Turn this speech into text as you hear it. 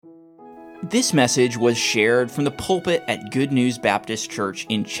This message was shared from the pulpit at Good News Baptist Church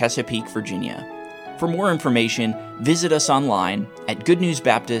in Chesapeake, Virginia. For more information, visit us online at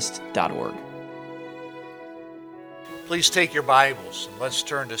goodnewsbaptist.org. Please take your Bibles and let's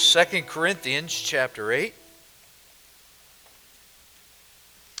turn to 2 Corinthians chapter 8.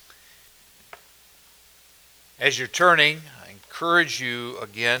 As you're turning, I encourage you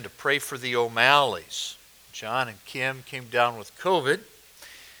again to pray for the O'Malleys. John and Kim came down with COVID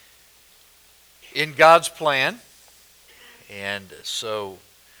in God's plan, and so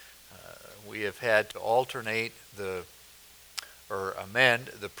we have had to alternate amend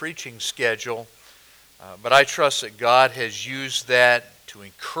the preaching schedule, but I trust that God has used that to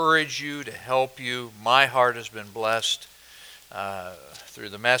encourage you, to help you. My heart has been blessed through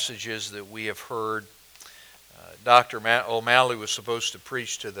the messages that we have heard. Dr. O'Malley was supposed to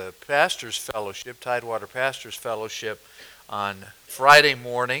preach to the Pastors Fellowship, Tidewater Pastors Fellowship, on Friday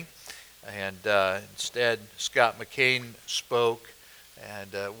morning. And instead, Scott McCain spoke, and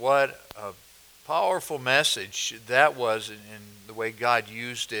what a powerful message that was in the way God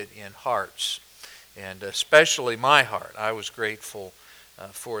used it in hearts, and especially my heart. I was grateful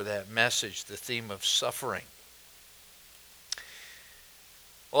for that message, the theme of suffering.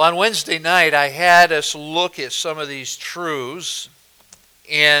 Well, on Wednesday night, I had us look at some of these truths,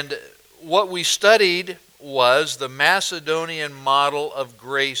 and what we studied was the Macedonian model of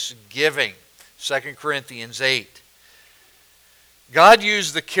grace giving, 2 Corinthians 8. God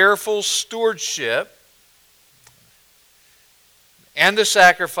used the careful stewardship and the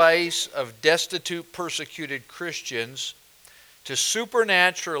sacrifice of destitute, persecuted Christians to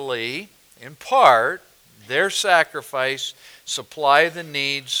supernaturally, in part, their sacrifice supply the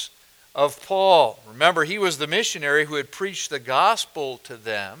needs of Paul. Remember, he was the missionary who had preached the gospel to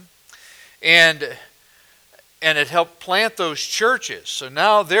them, and it helped plant those churches. So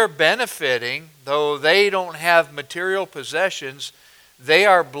now they're benefiting, though they don't have material possessions. They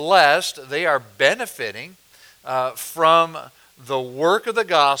are blessed, they are benefiting from the work of the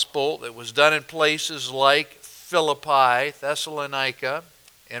gospel that was done in places like Philippi, Thessalonica,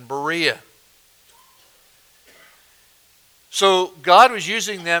 and Berea. So God was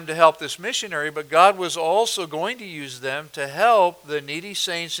using them to help this missionary, but God was also going to use them to help the needy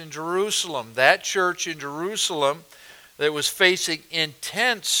saints in Jerusalem, that church in Jerusalem that was facing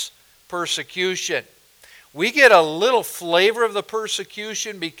intense persecution. We get a little flavor of the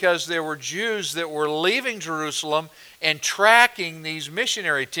persecution because there were Jews that were leaving Jerusalem and tracking these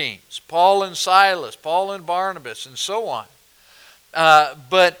missionary teams, Paul and Silas, Paul and Barnabas, and so on.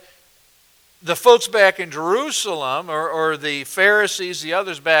 But the folks back in Jerusalem, or the Pharisees, the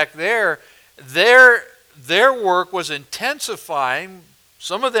others back there, their work was intensifying.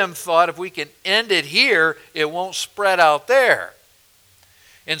 Some of them thought if we can end it here, it won't spread out there.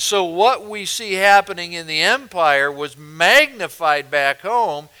 And so what we see happening in the empire was magnified back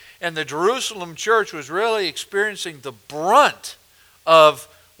home, and the Jerusalem church was really experiencing the brunt of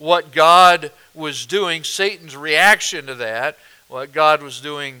what God was doing, Satan's reaction to that, what God was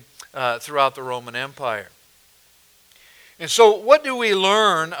doing throughout the Roman Empire. And so what do we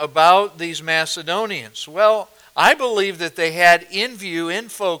learn about these Macedonians? Well, I believe that they had in view, in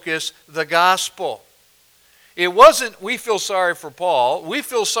focus, the gospel. It wasn't, we feel sorry for Paul, we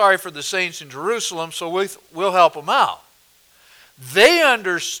feel sorry for the saints in Jerusalem, so we'll help them out. They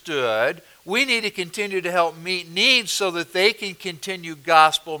understood we need to continue to help meet needs so that they can continue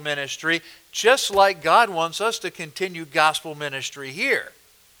gospel ministry, just like God wants us to continue gospel ministry here.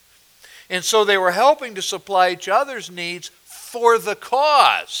 And so they were helping to supply each other's needs for the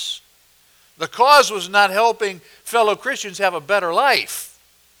cause. The cause was not helping fellow Christians have a better life.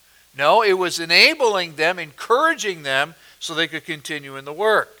 No, it was enabling them, encouraging them so they could continue in the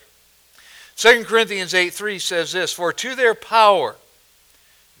work. 2 Corinthians 8:3 says this, "For to their power,"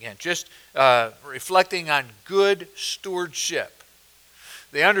 again, just reflecting on good stewardship,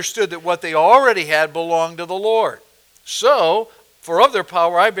 they understood that what they already had belonged to the Lord. So, for of their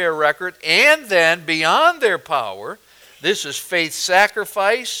power I bear record, and then beyond their power, this is faith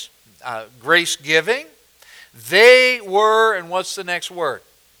sacrifice, grace giving. They were, and what's the next word?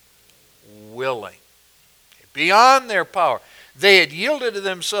 Willing. Beyond their power. They had yielded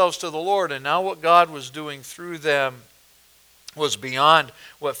themselves to the Lord, and now what God was doing through them was beyond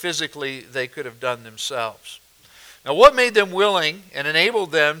what physically they could have done themselves. Now, what made them willing and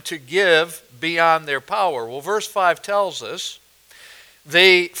enabled them to give beyond their power? Well, verse 5 tells us,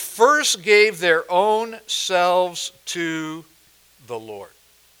 they first gave their own selves to the Lord.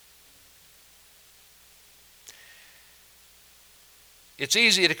 It's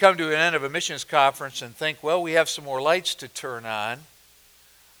easy to come to an end of a missions conference and think, well, we have some more lights to turn on.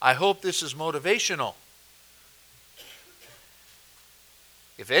 I hope this is motivational.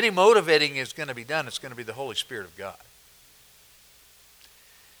 If any motivating is going to be done, it's going to be the Holy Spirit of God.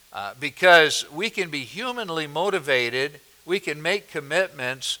 Because we can be humanly motivated, we can make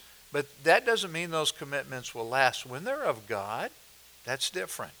commitments, but that doesn't mean those commitments will last. When they're of God, that's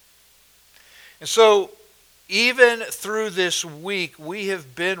different. And so, even through this week, we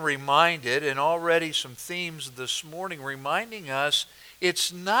have been reminded, and already some themes this morning reminding us,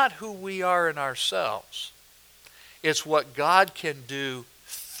 it's not who we are in ourselves. It's what God can do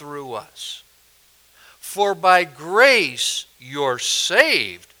through us. For by grace you're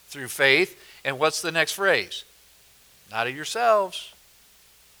saved through faith. And what's the next phrase? Not of yourselves.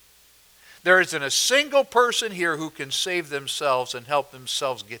 There isn't a single person here who can save themselves and help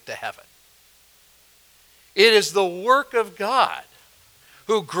themselves get to heaven. It is the work of God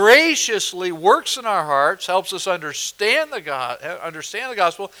who graciously works in our hearts, helps us understand the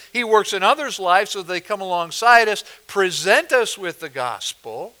gospel. He works in others' lives so they come alongside us, present us with the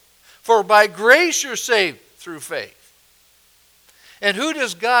gospel. For by grace you're saved through faith. And who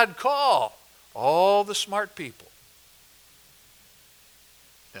does God call? All the smart people.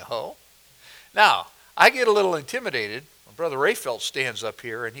 No. Now, I get a little intimidated. My brother Rayfeld stands up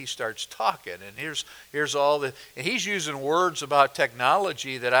here and he starts talking, and here's all the, and he's using words about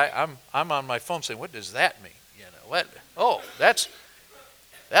technology that I'm on my phone saying, what does that mean? You know what? Oh, that's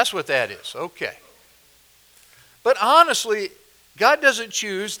what that is. Okay. But honestly, God doesn't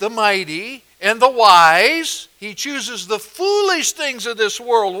choose the mighty and the wise. He chooses the foolish things of this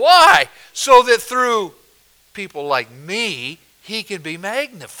world. Why? So that through people like me, He can be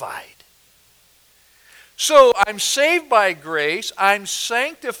magnified. So I'm saved by grace, I'm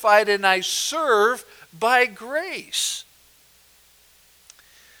sanctified, and I serve by grace.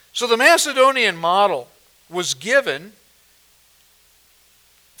 So the Macedonian model was given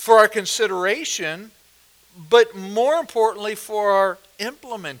for our consideration, but more importantly for our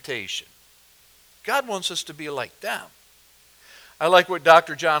implementation. God wants us to be like them. I like what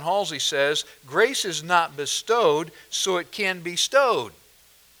Dr. John Halsey says, grace is not bestowed so it can be stowed.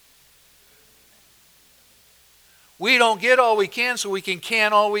 We don't get all we can so we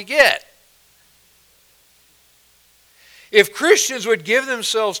can all we get. If Christians would give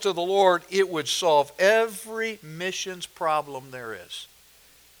themselves to the Lord, it would solve every missions problem there is.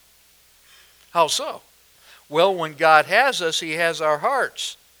 How so? Well, when God has us, He has our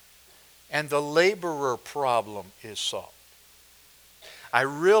hearts. And the laborer problem is solved. I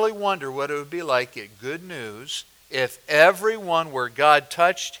really wonder what it would be like at Good News if everyone where God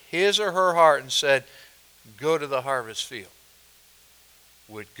touched his or her heart and said, go to the harvest field,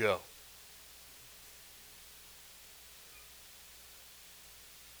 would go.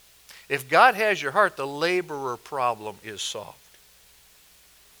 If God has your heart, the laborer problem is solved.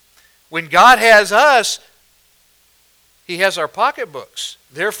 When God has us, He has our pocketbooks.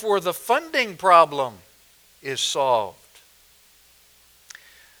 Therefore, the funding problem is solved.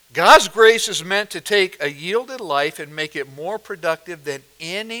 God's grace is meant to take a yielded life and make it more productive than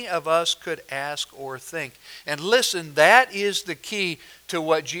any of us could ask or think. And listen, that is the key to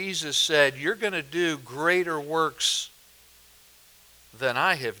what Jesus said. You're going to do greater works than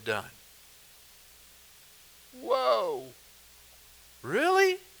I have done. Whoa.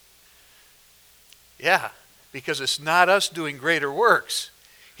 Really? Yeah, because it's not us doing greater works.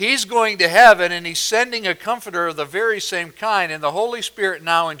 He's going to heaven and He's sending a comforter of the very same kind, and the Holy Spirit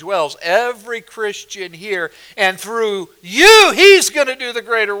now indwells every Christian here, and through you He's going to do the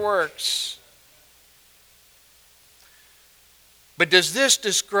greater works. But does this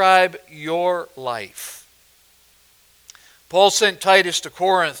describe your life? Paul sent Titus to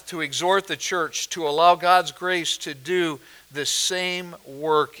Corinth to exhort the church to allow God's grace to do the same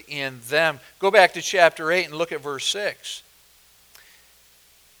work in them. Go back to chapter 8 and look at verse 6.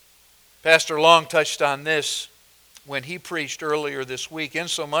 Pastor Long touched on this when he preached earlier this week,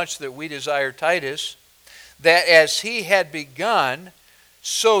 insomuch that we desire Titus, that as he had begun,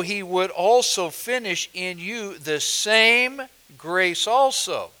 so he would also finish in you the same grace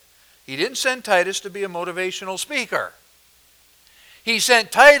also. He didn't send Titus to be a motivational speaker. He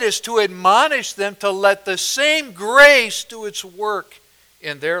sent Titus to admonish them to let the same grace do its work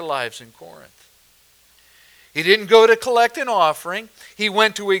in their lives in Corinth. He didn't go to collect an offering. He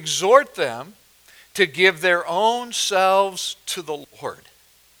went to exhort them to give their own selves to the Lord.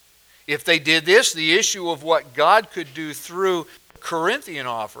 If they did this, the issue of what God could do through the Corinthian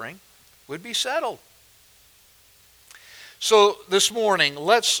offering would be settled. So this morning,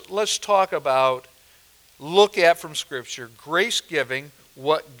 let's talk about, look at from Scripture, grace giving,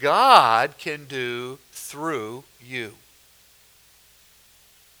 what God can do through you.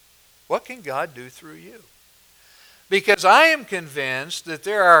 What can God do through you? Because I am convinced that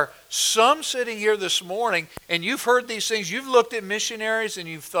there are some sitting here this morning, and you've heard these things, you've looked at missionaries and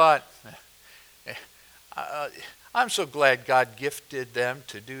you've thought, I'm so glad God gifted them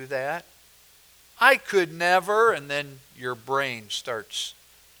to do that. I could never, and then your brain starts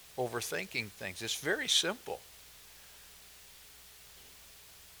overthinking things. It's very simple.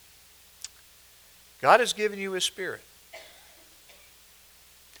 God has given you His Spirit.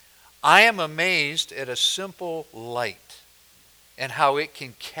 I am amazed at a simple light and how it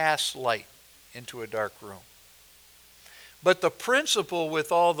can cast light into a dark room. But the principle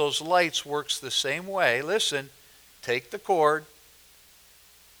with all those lights works the same way. Listen, take the cord,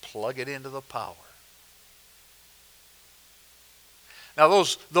 plug it into the power. Now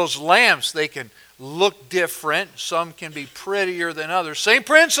those lamps, they can look different. Some can be prettier than others. Same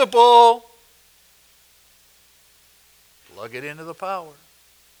principle. Plug it into the power.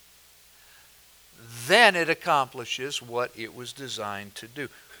 Then it accomplishes what it was designed to do.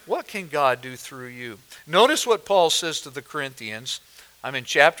 What can God do through you? Notice what Paul says to the Corinthians. I'm in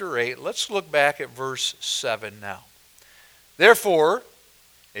chapter 8. Let's look back at verse 7 now. Therefore,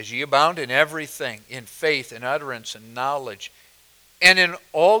 as ye abound in everything, in faith and utterance and knowledge, and in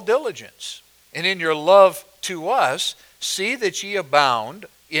all diligence, and in your love to us, see that ye abound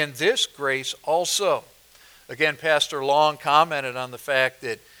in this grace also. Again, Pastor Long commented on the fact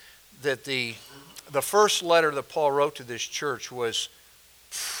that the first letter that Paul wrote to this church was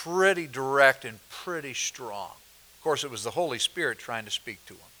pretty direct and pretty strong. Of course, it was the Holy Spirit trying to speak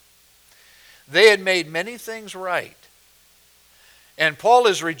to them. They had made many things right. And Paul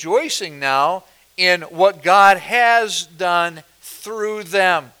is rejoicing now in what God has done through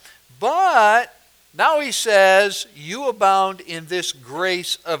them. But now he says, you abound in this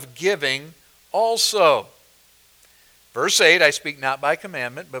grace of giving also. Verse 8, I speak not by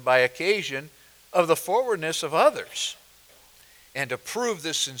commandment, but by occasion of the forwardness of others, and to prove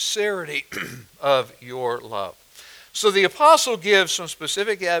the sincerity of your love. So the apostle gives some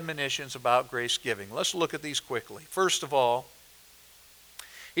specific admonitions about grace giving. Let's look at these quickly. First of all,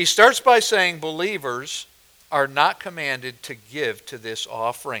 he starts by saying believers are not commanded to give to this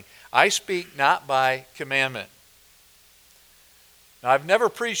offering. I speak not by commandment. Now, I've never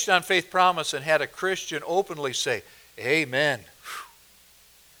preached on Faith Promise and had a Christian openly say, Amen.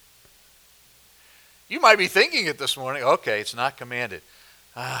 You might be thinking it this morning, okay, it's not commanded.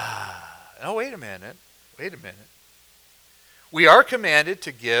 No, wait a minute. We are commanded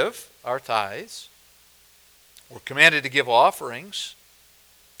to give our tithes. We're commanded to give offerings.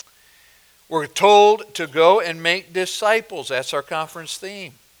 We're told to go and make disciples. That's our conference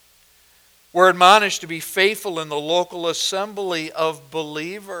theme. We're admonished to be faithful in the local assembly of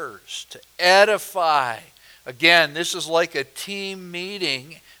believers, to edify. Again, this is like a team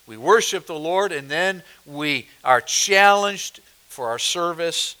meeting. We worship the Lord, and then we are challenged for our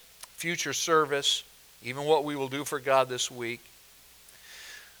service, future service, even what we will do for God this week.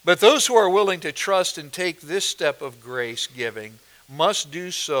 But those who are willing to trust and take this step of grace giving must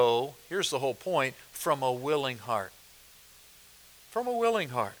do so, here's the whole point, from a willing heart. From a willing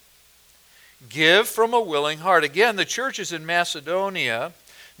heart. Give from a willing heart. Again, the churches in Macedonia,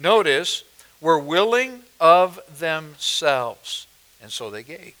 notice, were willing of themselves. And so they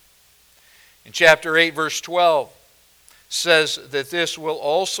gave. In chapter 8, verse 12, says that this will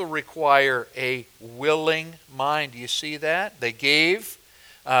also require a willing mind. Do you see that? They gave.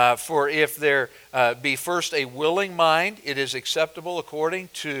 For if there be first a willing mind, it is acceptable according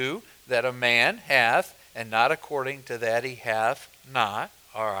to that a man hath, and not according to that he hath not.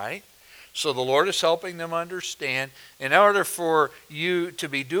 All right. So the Lord is helping them understand. In order for you to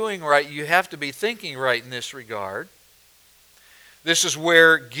be doing right, you have to be thinking right in this regard. This is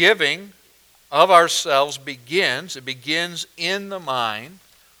where giving of ourselves begins. It begins in the mind.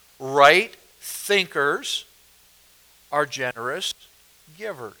 Right thinkers are generous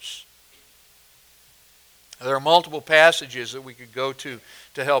givers. There are multiple passages that we could go to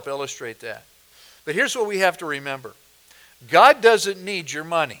help illustrate that. But here's what we have to remember. God doesn't need your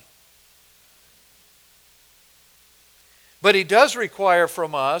money. But He does require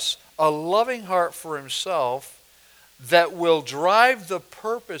from us a loving heart for Himself that will drive the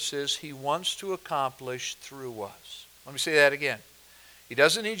purposes He wants to accomplish through us. Let me say that again. He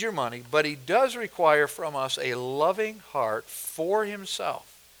doesn't need your money, but He does require from us a loving heart for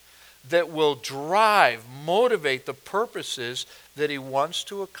Himself that will drive, motivate the purposes that He wants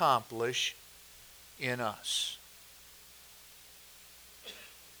to accomplish in us.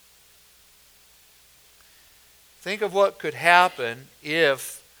 Think of what could happen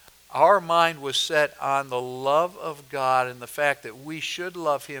if our mind was set on the love of God and the fact that we should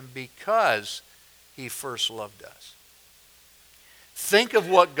love him because he first loved us. Think of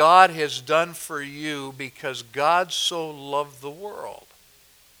what God has done for you because God so loved the world.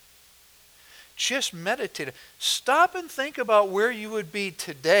 Just meditate. Stop and think about where you would be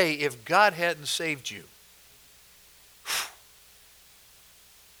today if God hadn't saved you.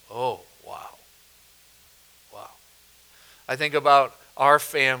 Oh, wow. Wow. I think about our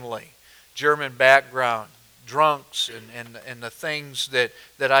family, German background, drunks, and the things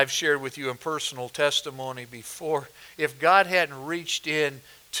that I've shared with you in personal testimony before. If God hadn't reached in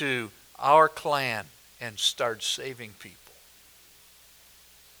to our clan and started saving people.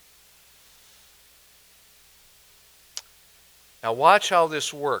 Now watch how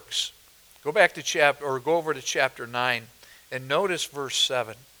this works. Go back to go over to chapter 9 and notice verse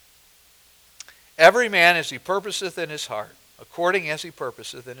 7. Every man as he purposeth in his heart, according as he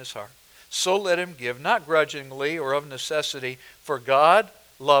purposeth in his heart, so let him give, not grudgingly or of necessity, for God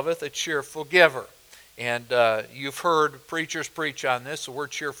loveth a cheerful giver. And you've heard preachers preach on this. The word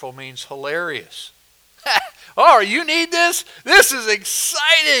cheerful means hilarious. Oh, you need this? This is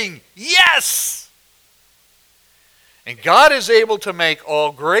exciting. Yes! And God is able to make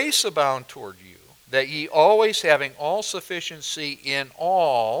all grace abound toward you, that ye always having all sufficiency in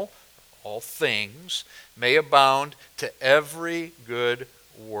all things, may abound to every good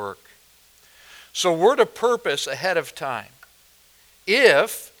work. So we're to purpose ahead of time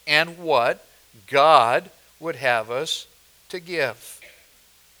if and what God would have us to give.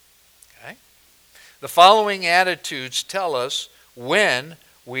 Okay? The following attitudes tell us when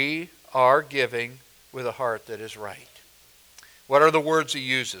we are giving with a heart that is right. What are the words he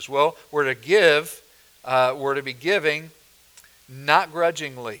uses? Well, we're to be giving not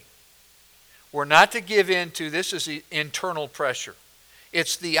grudgingly. We're not to give in to, this is the internal pressure.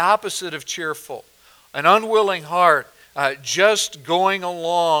 It's the opposite of cheerful. An unwilling heart, just going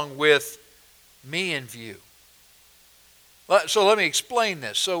along with me in view. So let me explain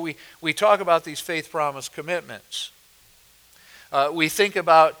this. So we talk about these faith promise commitments. We think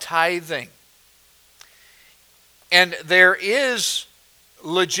about tithing. And there is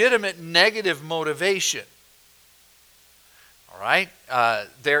legitimate negative motivation. All right?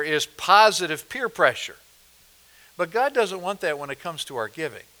 There is positive peer pressure. But God doesn't want that when it comes to our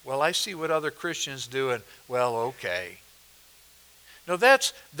giving. Well, I see what other Christians do and, well, okay. No,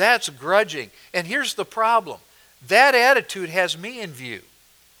 that's grudging. And here's the problem. That attitude has me in view.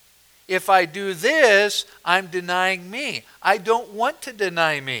 If I do this, I'm denying me. I don't want to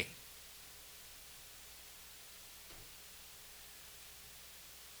deny me.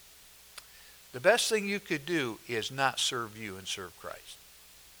 The best thing you could do is not serve you and serve Christ.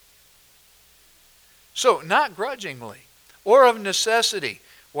 So, not grudgingly or of necessity.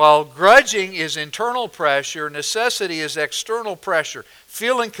 While grudging is internal pressure, necessity is external pressure,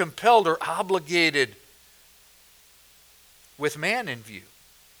 feeling compelled or obligated with man in view.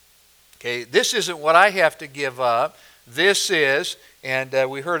 Okay, this isn't what I have to give up. This is, and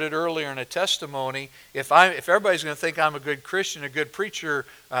we heard it earlier in a testimony, if everybody's going to think I'm a good Christian, a good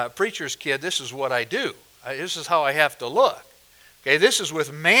preacher's kid, this is what I do. This is how I have to look. Okay, this is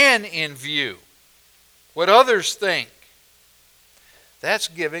with man in view. What others think. That's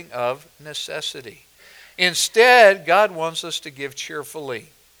giving of necessity. Instead, God wants us to give cheerfully.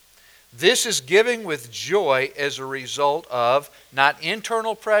 This is giving with joy as a result of not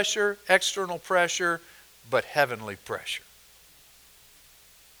internal pressure, external pressure, but heavenly pressure.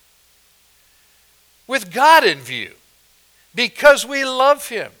 With God in view. Because we love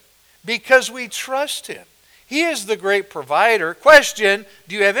him. Because we trust him. He is the great provider. Question,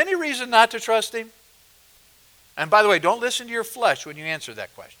 do you have any reason not to trust him? And by the way, don't listen to your flesh when you answer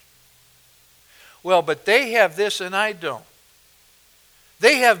that question. Well, but they have this and I don't.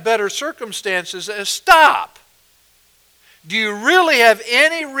 They have better circumstances. Stop! Do you really have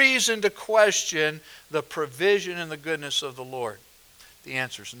any reason to question the provision and the goodness of the Lord? The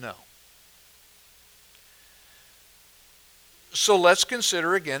answer is no. So let's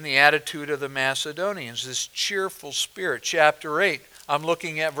consider again the attitude of the Macedonians, this cheerful spirit. Chapter 8, I'm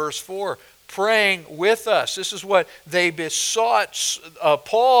looking at verse 4. Praying with us. This is what they besought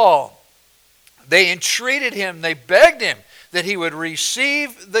Paul. They entreated him, they begged him that he would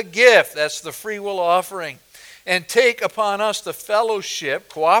receive the gift, that's the free will offering, and take upon us the fellowship,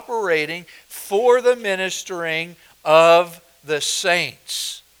 cooperating for the ministering of the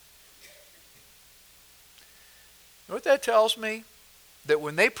saints. You know what that tells me? That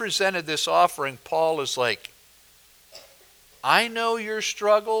when they presented this offering, Paul is like, I know your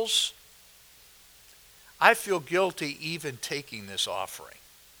struggles. I feel guilty even taking this offering.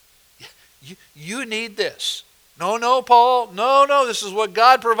 You need this. No, Paul. No, this is what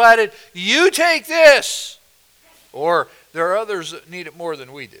God provided. You take this. Or there are others that need it more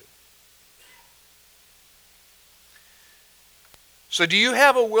than we do. So do you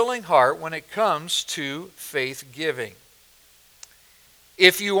have a willing heart when it comes to faith giving?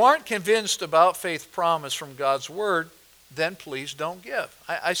 If you aren't convinced about faith promise from God's Word, then please don't give.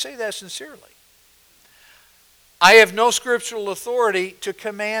 I say that sincerely. I have no scriptural authority to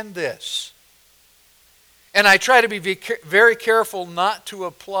command this. And I try to be very careful not to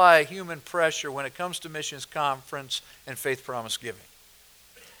apply human pressure when it comes to missions conference and faith promise giving.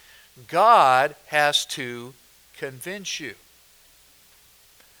 God has to convince you.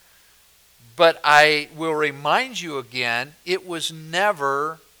 But I will remind you again, it was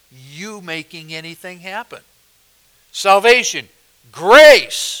never you making anything happen. Salvation,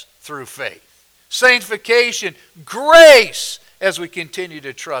 grace through faith. Sanctification, grace as we continue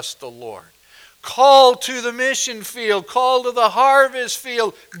to trust the Lord. Call to the mission field, call to the harvest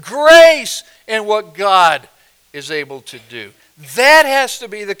field, grace in what God is able to do. That has to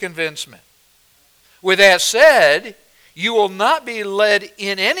be the convincement. With that said, you will not be led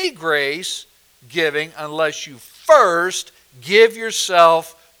in any grace giving unless you first give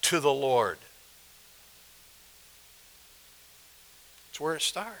yourself to the Lord. That's where it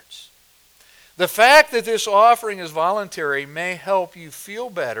starts. The fact that this offering is voluntary may help you feel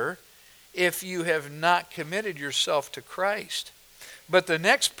better if you have not committed yourself to Christ. But the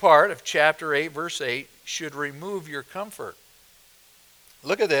next part of chapter 8, verse 8, should remove your comfort.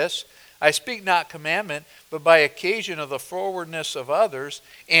 Look at this. I speak not commandment, but by occasion of the forwardness of others,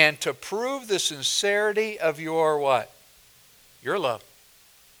 and to prove the sincerity of your what? Your love.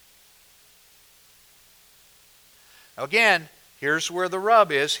 Now again, here's where the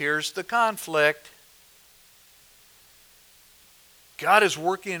rub is. Here's the conflict. God is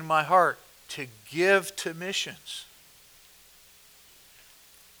working in my heart to give to missions.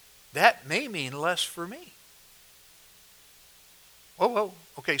 That may mean less for me. Whoa.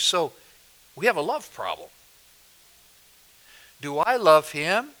 Okay, so we have a love problem. Do I love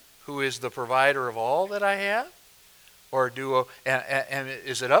Him who is the provider of all that I have? Or and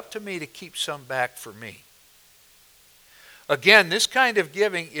is it up to me to keep some back for me? Again, this kind of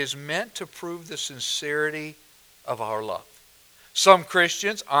giving is meant to prove the sincerity of our love. Some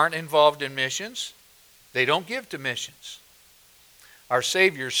Christians aren't involved in missions. They don't give to missions. Our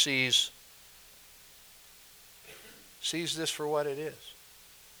Savior sees this for what it is.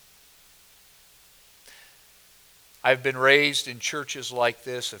 I've been raised in churches like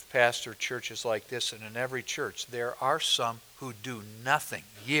this, have pastored churches like this, and in every church there are some who do nothing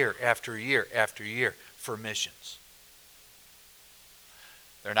year after year after year for missions.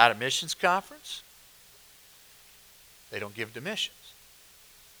 They're not a missions conference. They don't give to missions.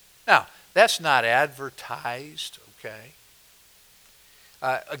 Now, that's not advertised, okay?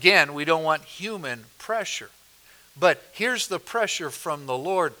 Again, we don't want human pressure. But here's the pressure from the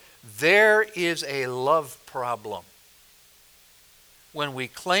Lord. There is a love problem. When we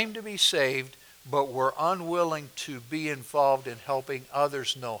claim to be saved, but we're unwilling to be involved in helping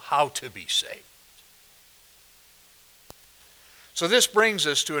others know how to be saved. So this brings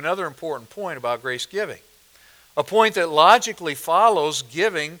us to another important point about grace giving. A point that logically follows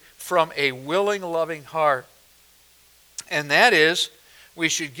giving from a willing, loving heart. And that is, we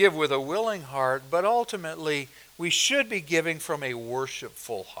should give with a willing heart, but ultimately, we should be giving from a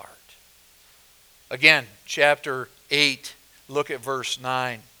worshipful heart. Again, chapter 8, look at verse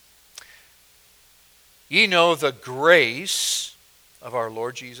 9. Ye know the grace of our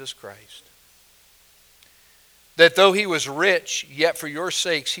Lord Jesus Christ, that though He was rich, yet for your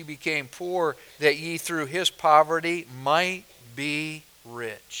sakes He became poor, that ye through His poverty might be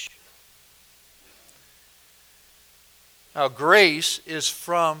rich. Now, grace is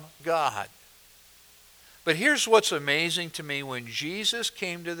from God. But here's what's amazing to me. When Jesus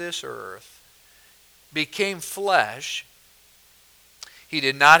came to this earth, became flesh, He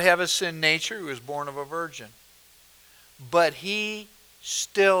did not have a sin nature. He was born of a virgin. But He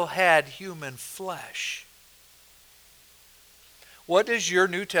still had human flesh. What does your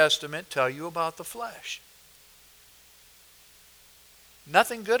New Testament tell you about the flesh?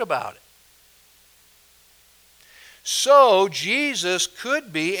 Nothing good about it. So Jesus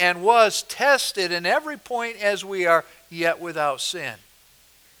could be and was tested in every point as we are, yet without sin.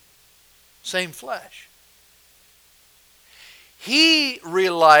 Same flesh. He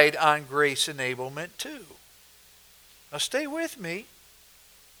relied on grace enablement too. Now stay with me.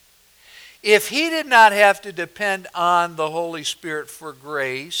 If He did not have to depend on the Holy Spirit for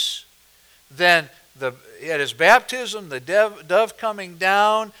grace, then at his baptism, the dove coming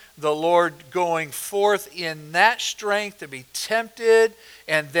down, the Lord going forth in that strength to be tempted,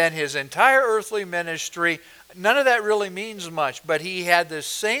 and then his entire earthly ministry. None of that really means much, but he had the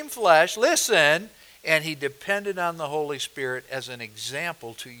same flesh, listen, and he depended on the Holy Spirit as an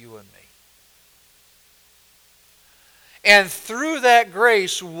example to you and me. And through that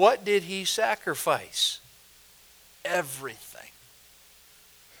grace, what did he sacrifice? Everything.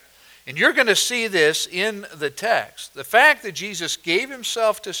 And you're going to see this in the text. The fact that Jesus gave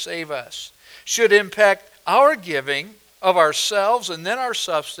himself to save us should impact our giving of ourselves and then our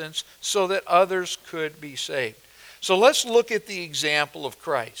substance so that others could be saved. So let's look at the example of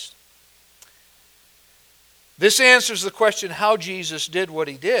Christ. This answers the question how Jesus did what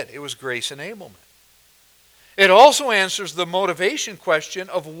he did. It was grace enablement. It also answers the motivation question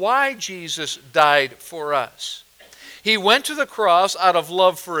of why Jesus died for us. He went to the cross out of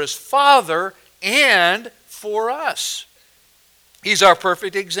love for his Father and for us. He's our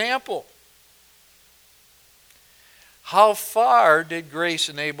perfect example. How far did grace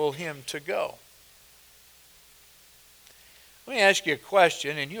enable him to go? Let me ask you a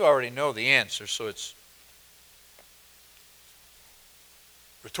question, and you already know the answer, so it's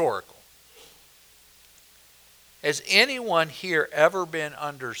rhetorical. Has anyone here ever been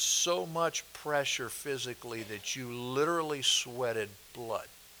under so much pressure physically that you literally sweated blood?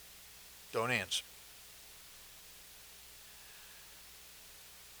 Don't answer.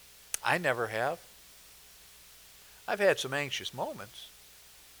 I never have. I've had some anxious moments.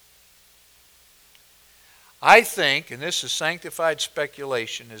 I think, and this is sanctified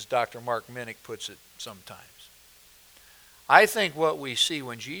speculation, as Dr. Mark Minnick puts it sometimes, I think what we see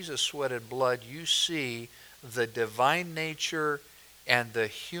when Jesus sweated blood, you see the divine nature and the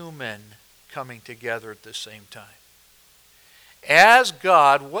human coming together at the same time. As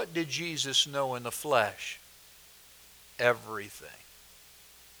God, what did Jesus know in the flesh? Everything.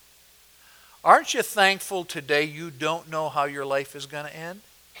 Aren't you thankful today you don't know how your life is going to end?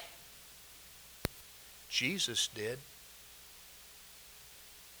 Jesus did.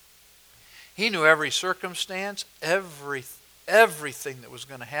 He knew every circumstance, everything that was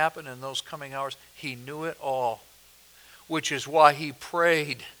going to happen in those coming hours. He knew it all, which is why he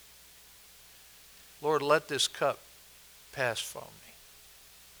prayed, Lord, let this cup pass from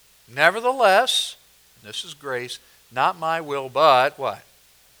me. Nevertheless, and this is grace, not my will, but what?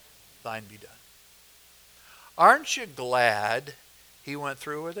 Thine be done. Aren't you glad he went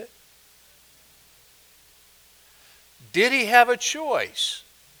through with it? Did he have a choice?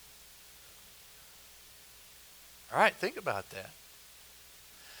 All right, think about that.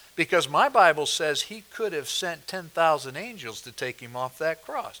 Because my Bible says he could have sent 10,000 angels to take him off that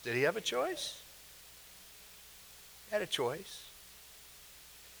cross. Did he have a choice? He had a choice.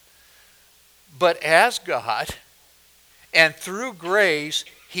 But as God, and through grace,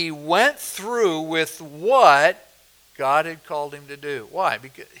 he went through with what God had called him to do. Why?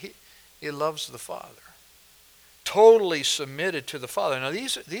 Because he loves the Father. Totally submitted to the Father. Now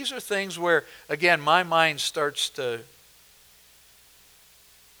these are things where, again, my mind starts to,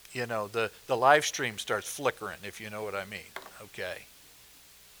 the live stream starts flickering, if you know what I mean. Okay.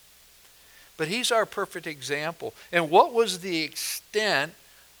 But he's our perfect example. And what was the extent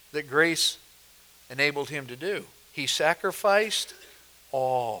that grace enabled him to do? He sacrificed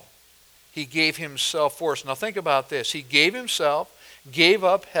all. He gave himself for us. Now think about this. He gave himself, gave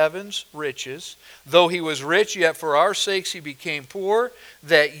up heaven's riches. Though he was rich, yet for our sakes he became poor,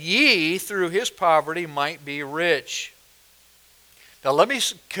 that ye through his poverty might be rich. Now let me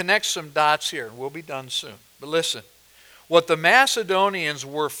connect some dots here, and we'll be done soon. But listen, what the Macedonians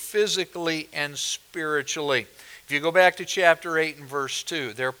were physically and spiritually. If you go back to chapter 8 and verse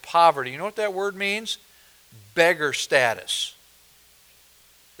 2, their poverty, you know what that word means? Beggar status.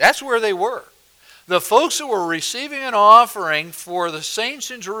 That's where they were. The folks who were receiving an offering for the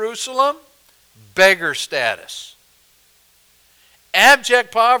saints in Jerusalem, beggar status.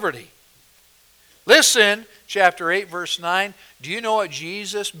 Abject poverty. Listen, chapter 8, verse 9. Do you know what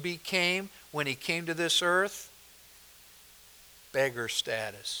Jesus became when he came to this earth? Beggar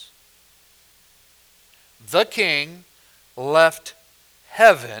status. The king left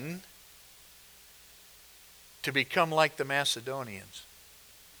heaven to become like the Macedonians.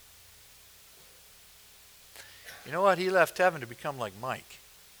 You know what? He left heaven to become like Mike.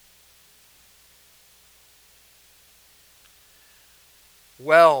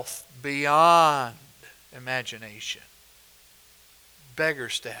 Wealth beyond imagination. Beggar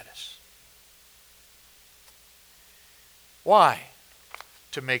status. Why?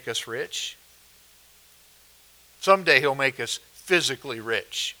 To make us rich. Someday he'll make us physically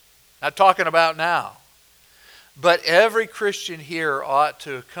rich. Not talking about now. But every Christian here ought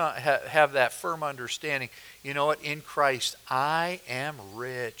to have that firm understanding. You know what? In Christ, I am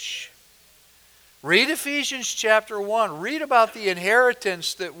rich. Read Ephesians chapter 1. Read about the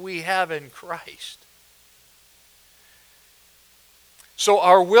inheritance that we have in Christ. So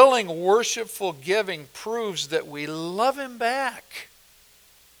our willing, worshipful giving proves that we love Him back.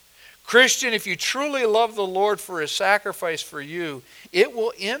 Christian, if you truly love the Lord for His sacrifice for you, it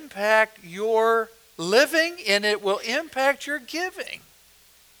will impact your living and it will impact your giving.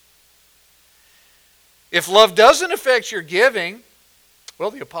 If love doesn't affect your giving,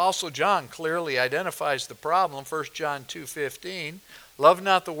 well, the Apostle John clearly identifies the problem. 1 John 2:15, love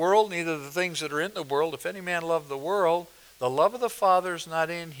not the world, neither the things that are in the world. If any man love the world, the love of the Father is not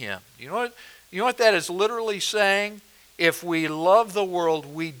in him. You know what that is literally saying? If we love the world,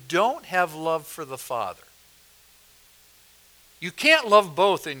 we don't have love for the Father. You can't love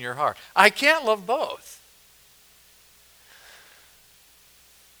both in your heart. I can't love both.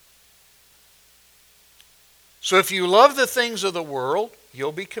 So if you love the things of the world,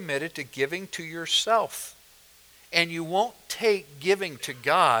 you'll be committed to giving to yourself. And you won't take giving to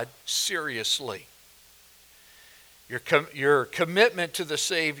God seriously. Your commitment to the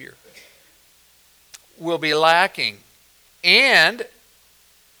Savior will be lacking. And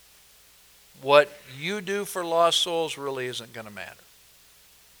what you do for lost souls really isn't going to matter.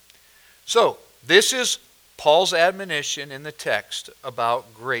 So, this is Paul's admonition in the text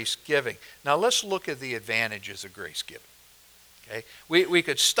about grace giving. Now let's look at the advantages of grace giving. Okay? We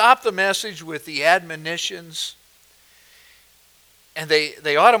could stop the message with the admonitions, and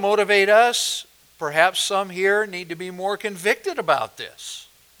they ought to motivate us. Perhaps some here need to be more convicted about this.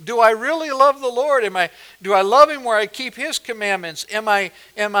 Do I really love the Lord? Do I love Him where I keep His commandments? Am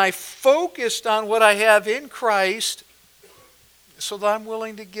I focused on what I have in Christ so that I'm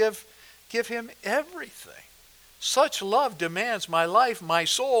willing to give Him everything? Such love demands my life, my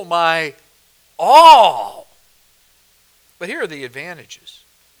soul, my all. But here are the advantages.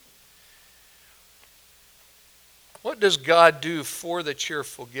 What does God do for the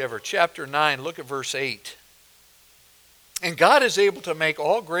cheerful giver? Chapter 9, look at verse 8. And God is able to make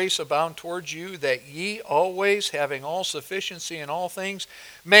all grace abound towards you, that ye always, having all sufficiency in all things,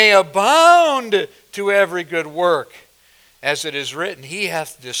 may abound to every good work. As it is written, He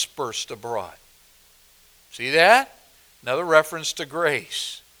hath dispersed abroad. See that? Another reference to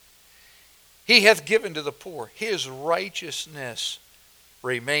grace. He hath given to the poor. His righteousness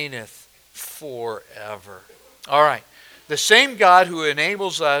remaineth forever. All right. The same God who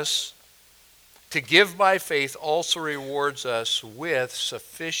enables us to give by faith also rewards us with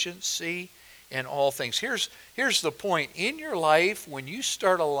sufficiency in all things. Here's the point. In your life, when you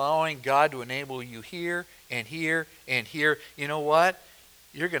start allowing God to enable you here and here and here, you know what?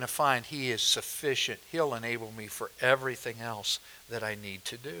 You're going to find He is sufficient. He'll enable me for everything else that I need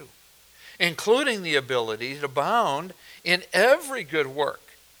to do, including the ability to abound in every good work.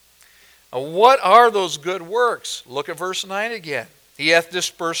 Now, what are those good works? Look at verse 9 again. He hath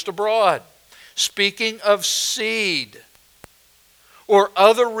dispersed abroad. Speaking of seed or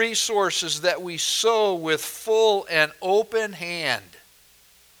other resources that we sow with full and open hand,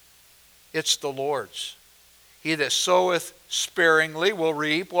 it's the Lord's. He that soweth sparingly will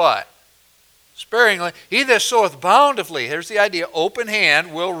reap what? Sparingly. He that soweth bountifully, here's the idea, open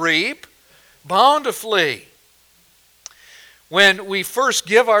hand, will reap bountifully. When we first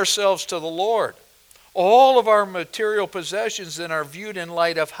give ourselves to the Lord, all of our material possessions then are viewed in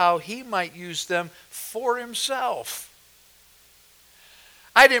light of how He might use them for Himself.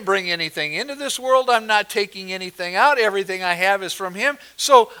 I didn't bring anything into this world. I'm not taking anything out. Everything I have is from Him.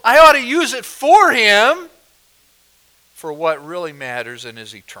 So I ought to use it for Him, for what really matters and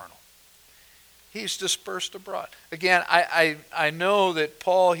is eternal. He's dispersed abroad. Again, I know that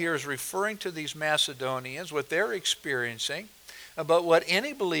Paul here is referring to these Macedonians, what they're experiencing, about what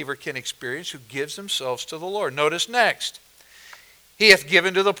any believer can experience who gives themselves to the Lord. Notice next, He hath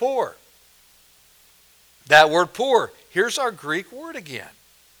given to the poor. That word poor, here's our Greek word again.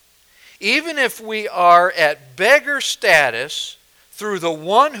 Even if we are at beggar status, through the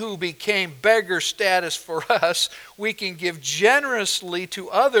one who became beggar status for us, we can give generously to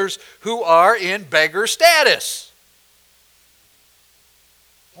others who are in beggar status.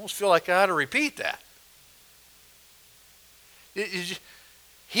 I almost feel like I ought to repeat that.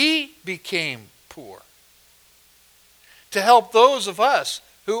 He became poor to help those of us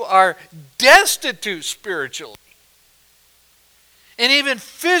who are destitute spiritually. And even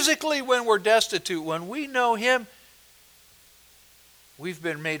physically when we're destitute, when we know Him, we've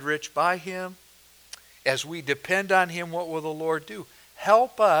been made rich by Him. As we depend on Him, what will the Lord do?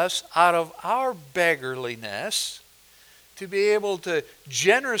 help us out of our beggarliness to be able to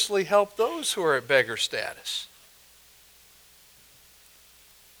generously help those who are at beggar status.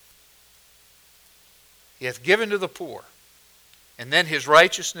 He hath given to the poor, and then his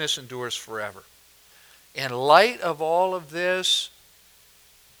righteousness endures forever. In light of all of this,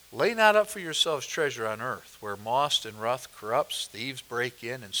 lay not up for yourselves treasure on earth, where moth and rust corrupts, thieves break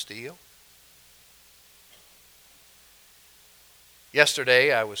in and steal.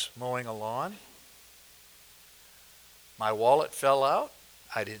 Yesterday I was mowing a lawn. My wallet fell out.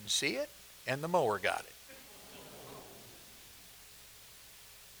 I didn't see it, and the mower got it.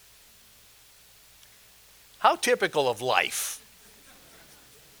 How typical of life.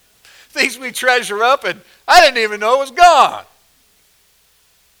 Things we treasure up, and I didn't even know it was gone.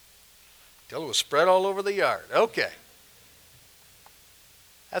 Till it was spread all over the yard. Okay.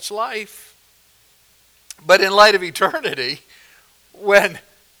 That's life. But in light of eternity, when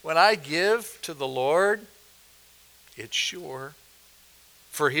I give to the Lord, it's sure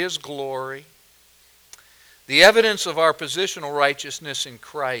for His glory. The evidence of our positional righteousness in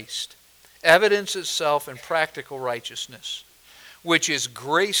Christ evidence itself in practical righteousness, which is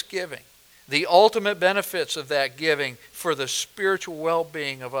grace giving, the ultimate benefits of that giving for the spiritual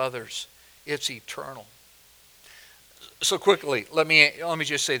well-being of others. It's eternal. So quickly, let me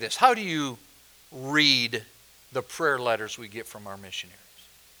just say this. How do you read the prayer letters we get from our missionaries?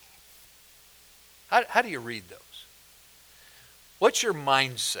 How do you read those? What's your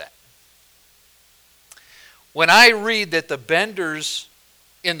mindset? When I read that the Benders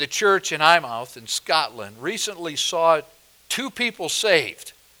in the church in Eyemouth in Scotland recently saw 2 people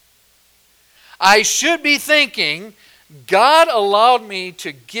saved, I should be thinking, God allowed me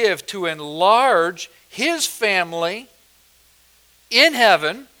to give to enlarge His family in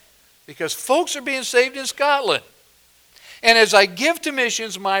heaven because folks are being saved in Scotland. And as I give to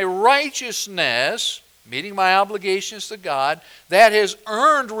missions, my righteousness, meeting my obligations to God, that has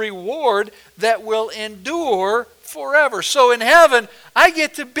earned reward that will endure forever. So in heaven, I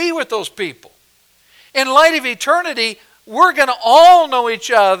get to be with those people. In light of eternity, we're going to all know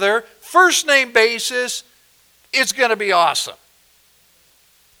each other, first name basis. It's going to be awesome.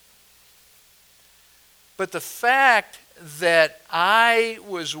 But the fact that I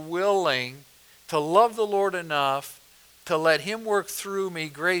was willing to love the Lord enough to let Him work through me,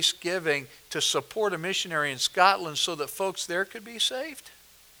 grace giving, to support a missionary in Scotland so that folks there could be saved.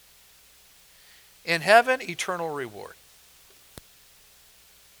 In heaven, eternal reward.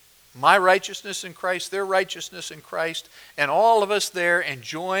 My righteousness in Christ, their righteousness in Christ, and all of us there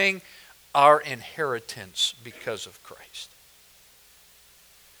enjoying our inheritance because of Christ.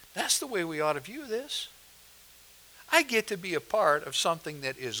 That's the way we ought to view this. I get to be a part of something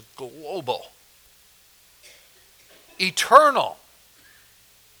that is global, eternal.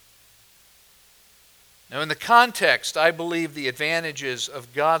 Now, in the context, I believe the advantages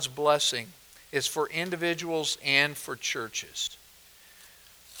of God's blessing is for individuals and for churches.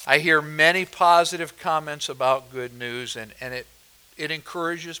 I hear many positive comments about good news, and it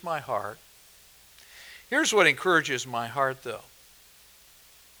encourages my heart. Here's what encourages my heart, though.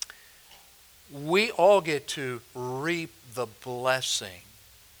 We all get to reap the blessing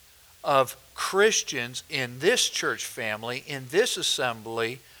of Christians in this church family, in this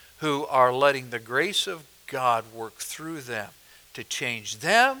assembly, who are letting the grace of God work through them to change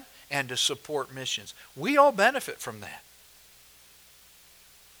them and to support missions. We all benefit from that.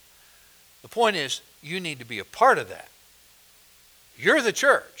 The point is, you need to be a part of that. You're the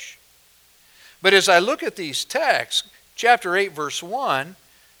church. But as I look at these texts, chapter 8, verse 1,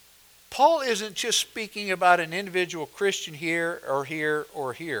 Paul isn't just speaking about an individual Christian here or here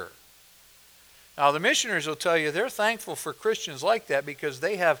or here. Now, the missionaries will tell you they're thankful for Christians like that because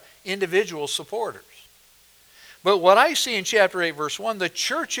they have individual supporters. But what I see in chapter 8, verse 1, the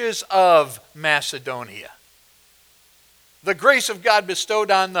churches of Macedonia, the grace of God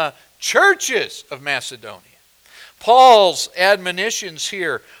bestowed on the churches of Macedonia. Paul's admonitions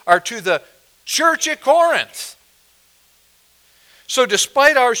here are to the church at Corinth. So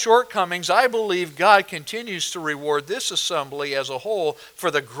despite our shortcomings, I believe God continues to reward this assembly as a whole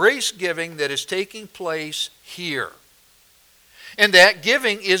for the grace giving that is taking place here. And that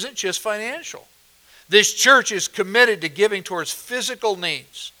giving isn't just financial. This church is committed to giving towards physical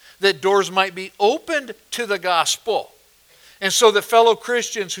needs, that doors might be opened to the gospel. And so that fellow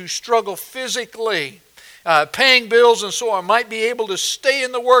Christians who struggle physically, paying bills and so on, might be able to stay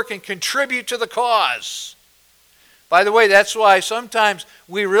in the work and contribute to the cause. By the way, that's why sometimes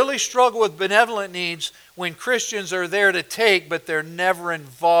we really struggle with benevolent needs when Christians are there to take, but they're never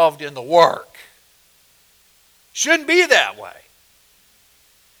involved in the work. Shouldn't be that way.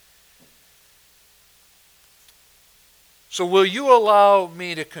 So will you allow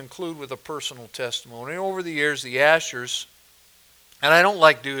me to conclude with a personal testimony? Over the years, the Aschers, and I don't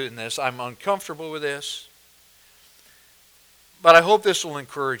like doing this, I'm uncomfortable with this, but I hope this will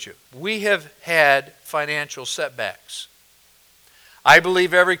encourage you. We have had financial setbacks. I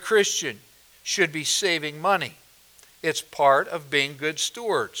believe every Christian should be saving money. It's part of being good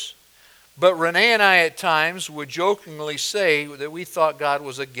stewards. But Renee and I at times would jokingly say that we thought God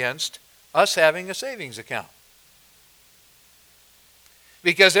was against us having a savings account.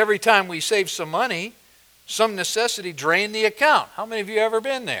 Because every time we save some money, some necessity drained the account. How many of you ever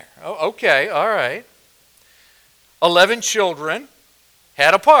been there? Oh, okay, all right. 11 children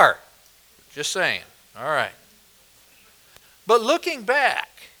had a part. Just saying. All right. But looking back,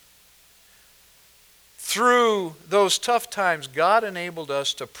 through those tough times, God enabled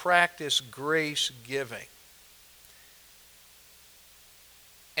us to practice grace giving.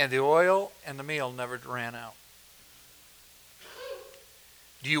 And the oil and the meal never ran out.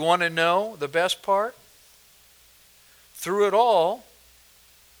 Do you want to know the best part? Through it all,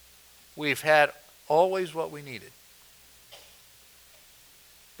 we've had always what we needed.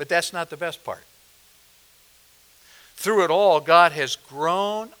 But that's not the best part. Through it all, God has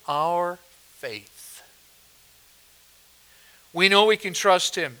grown our faith. We know we can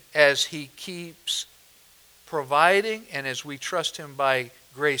trust Him as He keeps providing, and as we trust Him by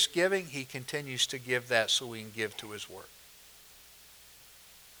grace giving, He continues to give that so we can give to His work.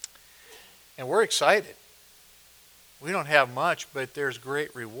 And we're excited. We don't have much, but there's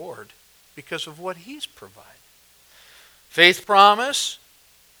great reward because of what He's provided. Faith promise,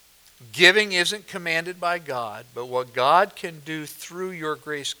 giving isn't commanded by God, but what God can do through your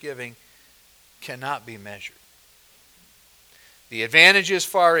grace giving cannot be measured. The advantages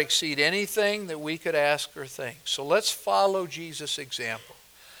far exceed anything that we could ask or think. So let's follow Jesus' example.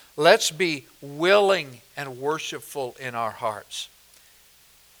 Let's be willing and worshipful in our hearts.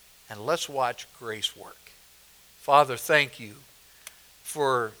 And let's watch grace work. Father, thank you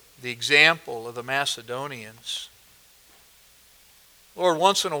for the example of the Macedonians. Lord,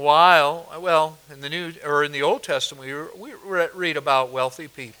 once in a while, well, in the Old Testament, we read about wealthy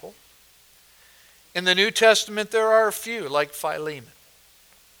people. In the New Testament, there are a few, like Philemon.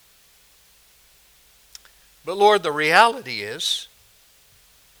 But Lord, the reality is,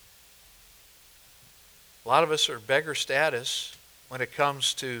 a lot of us are beggar status when it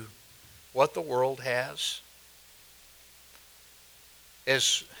comes to what the world has.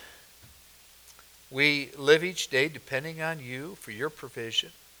 As we live each day depending on you for your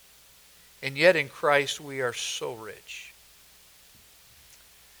provision, and yet in Christ we are so rich.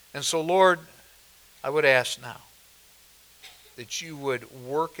 And so, Lord, I would ask now that you would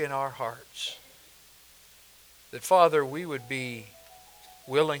work in our hearts. That, Father, we would be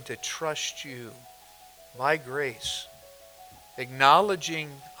willing to trust you by grace, acknowledging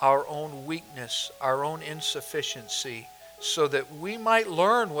our own weakness, our own insufficiency, so that we might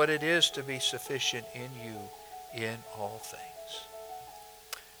learn what it is to be sufficient in you in all things.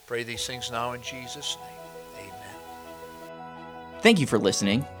 Pray these things now in Jesus' name. Amen. Thank you for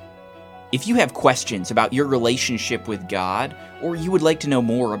listening. If you have questions about your relationship with God, or you would like to know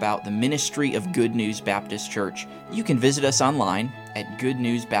more about the ministry of Good News Baptist Church, you can visit us online at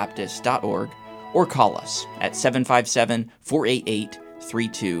goodnewsbaptist.org or call us at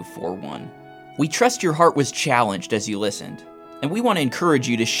 757-488-3241. We trust your heart was challenged as you listened, and we want to encourage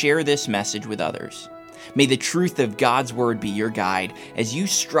you to share this message with others. May the truth of God's Word be your guide as you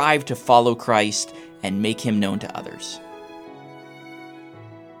strive to follow Christ and make Him known to others.